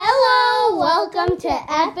Welcome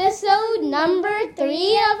to episode number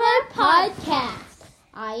 3 of our podcast.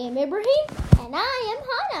 I am Ibrahim. And I am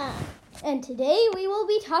Hannah. And today we will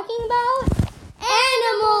be talking about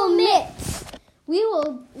animal myths.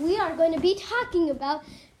 We are going to be talking about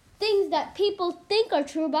things that people think are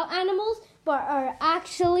true about animals, but are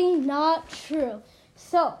actually not true.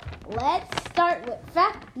 So, let's start with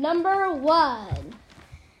fact number 1.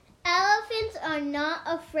 Elephants are not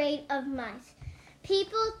afraid of mice.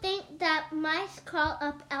 People think that mice crawl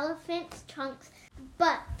up elephants' trunks,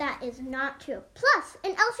 but that is not true. Plus,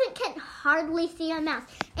 an elephant can hardly see a mouse,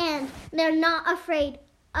 and they're not afraid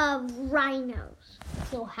of rhinos.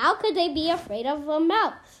 So how could they be afraid of a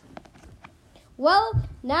mouse? Well,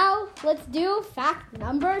 now let's do fact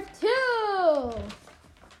number 2.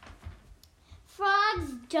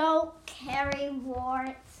 Frogs don't carry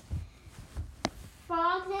warts.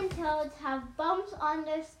 Frogs and toads have bumps on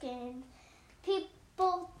their skin.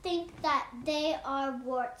 People think that they are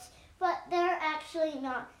warts, but they're actually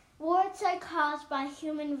not. Warts are caused by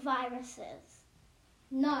human viruses,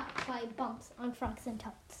 not by bumps on frogs and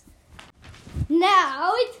toads.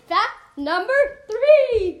 Now it's fact number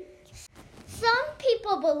 3. Some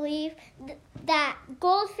people believe that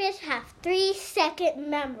goldfish have 3-second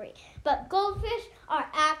memory, but goldfish are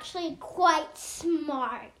actually quite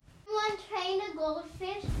smart. Someone trained a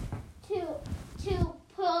goldfish to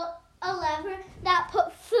pull a lever that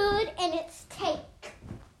put food in its tank.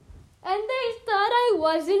 And they thought I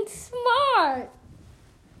wasn't smart.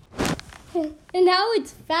 And now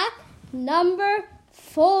it's fact number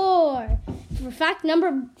 4. For fact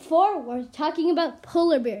number 4, we're talking about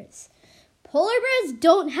polar bears. Polar bears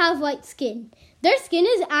don't have white skin. Their skin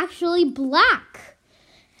is actually black.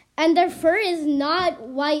 And their fur is not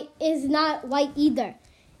white either.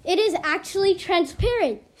 It is actually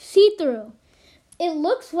transparent, see-through. It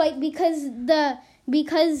looks white because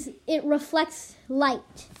it reflects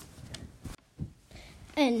light.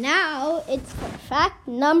 And now it's for fact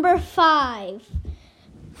number 5.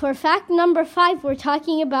 For fact number 5, we're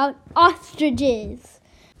talking about ostriches.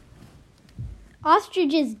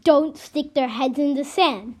 Ostriches don't stick their heads in the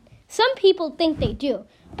sand. Some people think they do,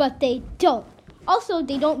 but they don't. Also,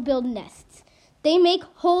 they don't build nests. They make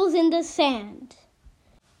holes in the sand.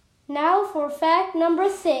 Now for fact number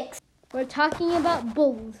 6. We're talking about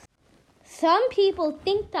bulls. Some people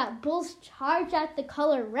think that bulls charge at the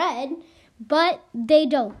color red, but they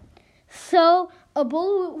don't. So a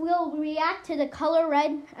bull will react to the color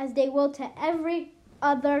red as they will to every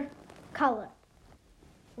other color.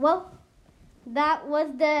 Well, that was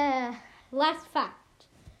the last fact.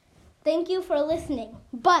 Thank you for listening.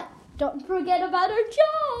 But don't forget about our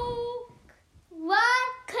joke.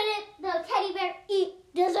 Why couldn't the teddy bear eat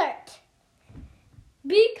dessert?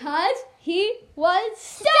 Because he was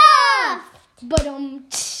stuffed.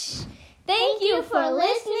 Thank you for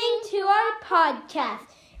listening to our podcast.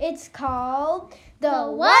 It's called The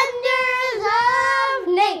Wonders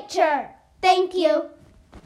of Nature. Thank you.